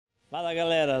Fala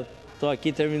galera, estou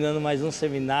aqui terminando mais um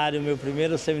seminário, meu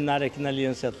primeiro seminário aqui na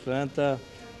Alliance Atlanta.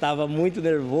 Tava muito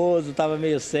nervoso, tava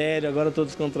meio sério, agora estou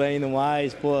descontraindo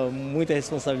mais, pô, muita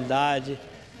responsabilidade.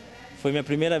 Foi minha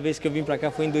primeira vez que eu vim para cá,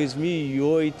 foi em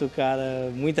 2008, cara,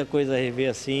 muita coisa a rever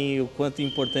assim, o quanto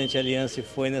importante a Alliance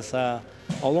foi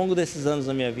ao longo desses anos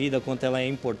da minha vida, o quanto ela é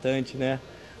importante, né?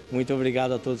 Muito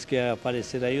obrigado a todos que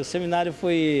apareceram aí. O seminário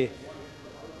foi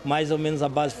mais ou menos, a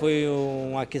base foi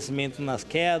um aquecimento nas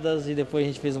quedas e depois a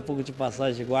gente fez um pouco de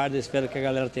passagem de guarda. Eu espero que a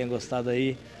galera tenha gostado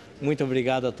aí. Muito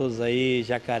obrigado a todos aí,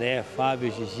 Jacaré,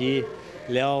 Fábio, Gigi,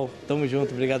 Léo, tamo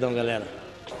junto, obrigadão galera.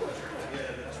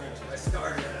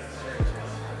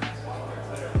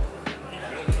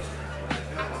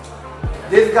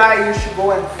 This guy used to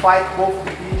go and fight both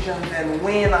divisions and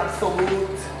win absolute,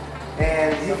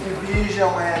 and his division,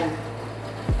 and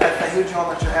that's a huge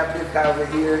honor to have this guy over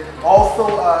here. Also,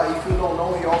 if you don't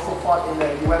know, he also fought in the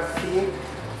UFC,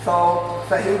 so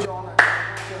it's a huge honor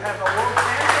to have a world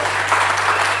champion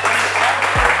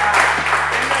and also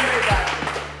MMA guy.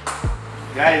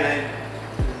 Guys,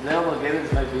 Sergio Morales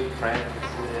is my big friend.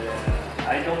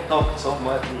 I don't talk so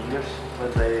much English,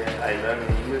 but I learn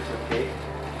English, okay?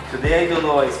 Today I don't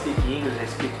know, I speak English, I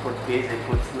speak Portuguese, I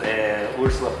put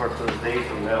Ursula for translate,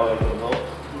 well, I don't know.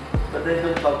 But I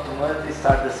don't talk too much, I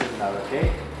start the seminar,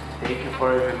 okay? Thank you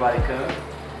for everybody coming.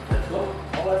 Let's go.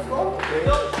 Let's go. Okay.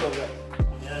 Let's go, guys.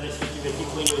 Primeira vez que eu estive aqui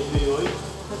foi em 2008.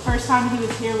 The first time he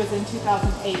was here was in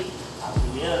 2008. A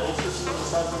primeira vez que eu estive nos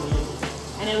Estados Unidos.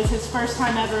 And it was his first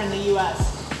time ever in the US.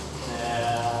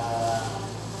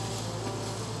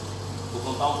 Vou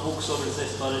contar um pouco sobre essa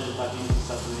história de estar vindo dos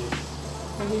Estados Unidos.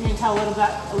 So he's going to tell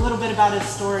a little bit about his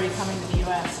story coming to the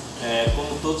US.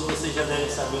 Como todos vocês já devem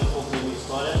saber um pouco da minha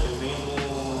história, eu venho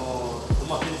de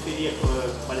uma periferia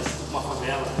parecida com uma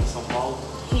favela em São Paulo.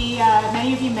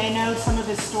 Many of you may know some of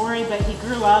his story, but he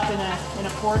grew up in a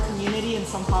poor community in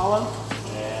São Paulo.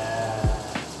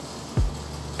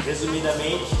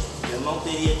 Resumidamente, eu não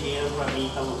teria dinheiro para mim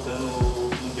estar lutando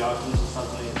o mundial aqui nos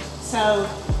Estados Unidos. So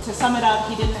to sum it up,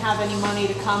 he didn't have any money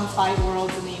to come fight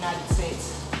worlds in the United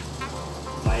States.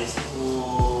 Mas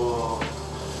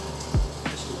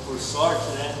por sorte,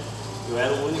 né, eu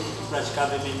era o único que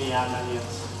praticava MMA na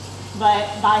Aliança.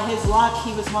 But by his luck,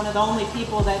 he was one of the only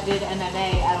people that did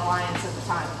MMA at Alliance at the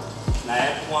time. Na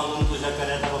época, um aluno do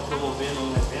Jacaré estava promovendo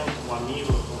um evento, um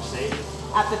amigo, não sei.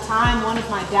 At the time, one of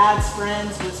my dad's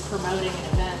friends was promoting an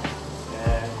event.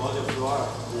 God of War,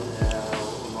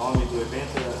 o nome do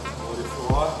evento era God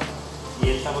of War. E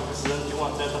ele estava precisando de um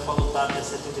atleta para lutar até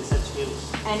 77 quilos.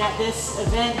 And at this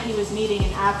event, he was needing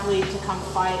an athlete to come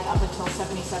fight up until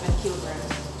 77 kilograms.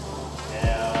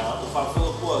 O Fábio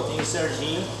falou, pô, eu tenho o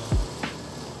Serginho,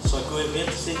 só que o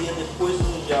evento seria depois do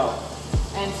Mundial.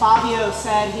 And Fabio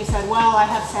said, well, I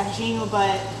have Serginho,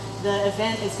 but the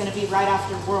event is going to be right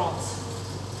after Worlds.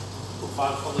 O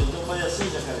Fábio falou, então foi assim,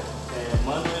 Jacaré,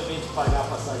 manda o evento pagar a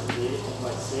passagem dele, como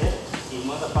vai ser, e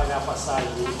manda pagar a passagem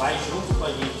dele, vai junto com a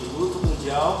gente, luta o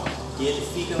Mundial, e ele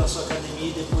fica na sua academia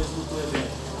e depois luta o evento.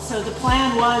 So the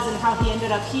plan was, and how he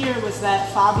ended up here, was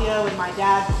that Fabio and my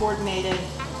dad coordinated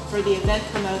for the event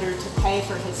promoter to pay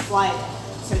for his flight.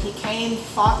 So he came,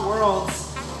 fought Worlds,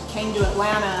 came to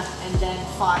Atlanta, and then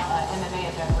fought an MMA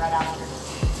event right after.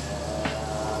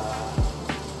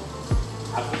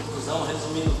 A conclusão,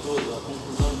 resumindo tudo, a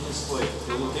conclusão disso foi,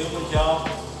 eu lutei o Mundial,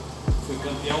 fui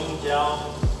campeão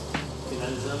mundial,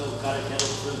 finalizando o cara que era o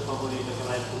franco favorito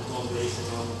naquela época, o Tom Gracie,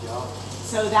 ganhou o Mundial.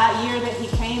 So that year that he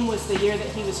came was the year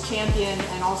that he was champion,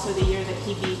 and also the year that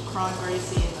he beat Kron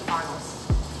Gracie in the finals.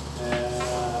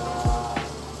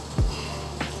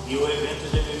 E o evento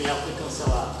de MMA foi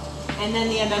cancelado. And then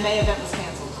the MMA event was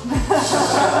canceled.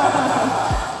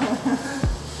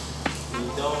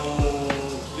 Então,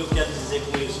 o que eu quero dizer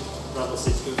com isso para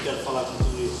vocês, o que eu quero falar com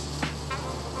tudo isso?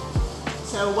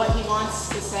 So what he wants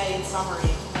to say in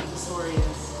summary of the story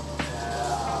is,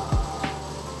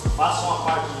 façam a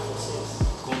parte de vocês,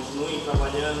 continuem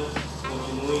trabalhando,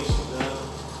 continuem estudando,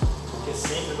 porque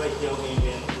sempre vai ter alguém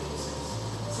vendo por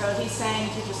vocês. so he's saying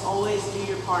to just always do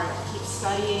your part. Keep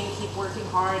studying, keep working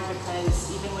hard,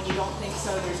 because even when you don't think so,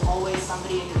 there's always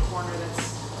somebody in your corner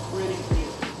that's rooting for you.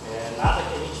 Nada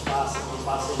que a gente faça,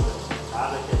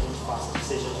 nada que a gente faça,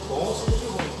 seja de bom ou seja de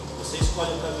ruim. Você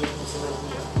escolhe o caminho que você vai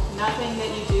trilhar. Nothing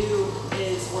that you do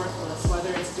is worthless.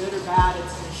 Whether it's good or bad,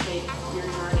 it's going to shape your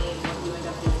journey and what you end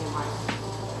up doing in life.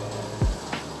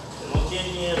 Eu não tinha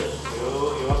dinheiro.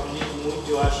 Eu acredito muito,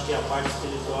 eu acho que a parte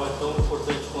espiritual é tão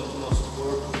importante quanto o nosso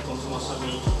corpo, quanto a nossa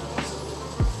mente, a nossa vida.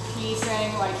 He's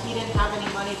saying like he didn't have any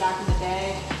money back in the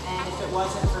day, and if it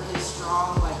wasn't for his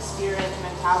strong like spirit and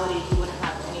mentality, he wouldn't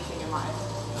have anything in life.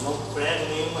 Eu não prego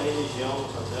nenhuma religião. religião, no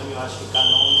tatame. Eu acho que cada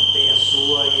um tem a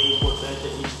sua e é importante a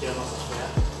gente ter a nossa fé.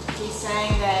 He's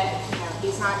saying that, you know,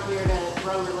 he's not here to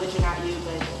throw religion at you,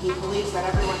 but he believes that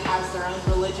everyone has their own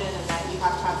religion and that you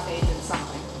have to have faith in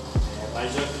something.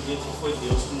 Mas eu acredito que foi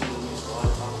Deus que mudou minha história,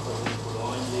 estava fazendo por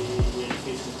onde e ele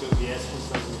fez com que eu viesse para os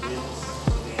Estados Unidos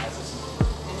e ganhasse assim.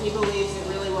 And he believes it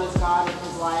really was God in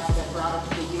his life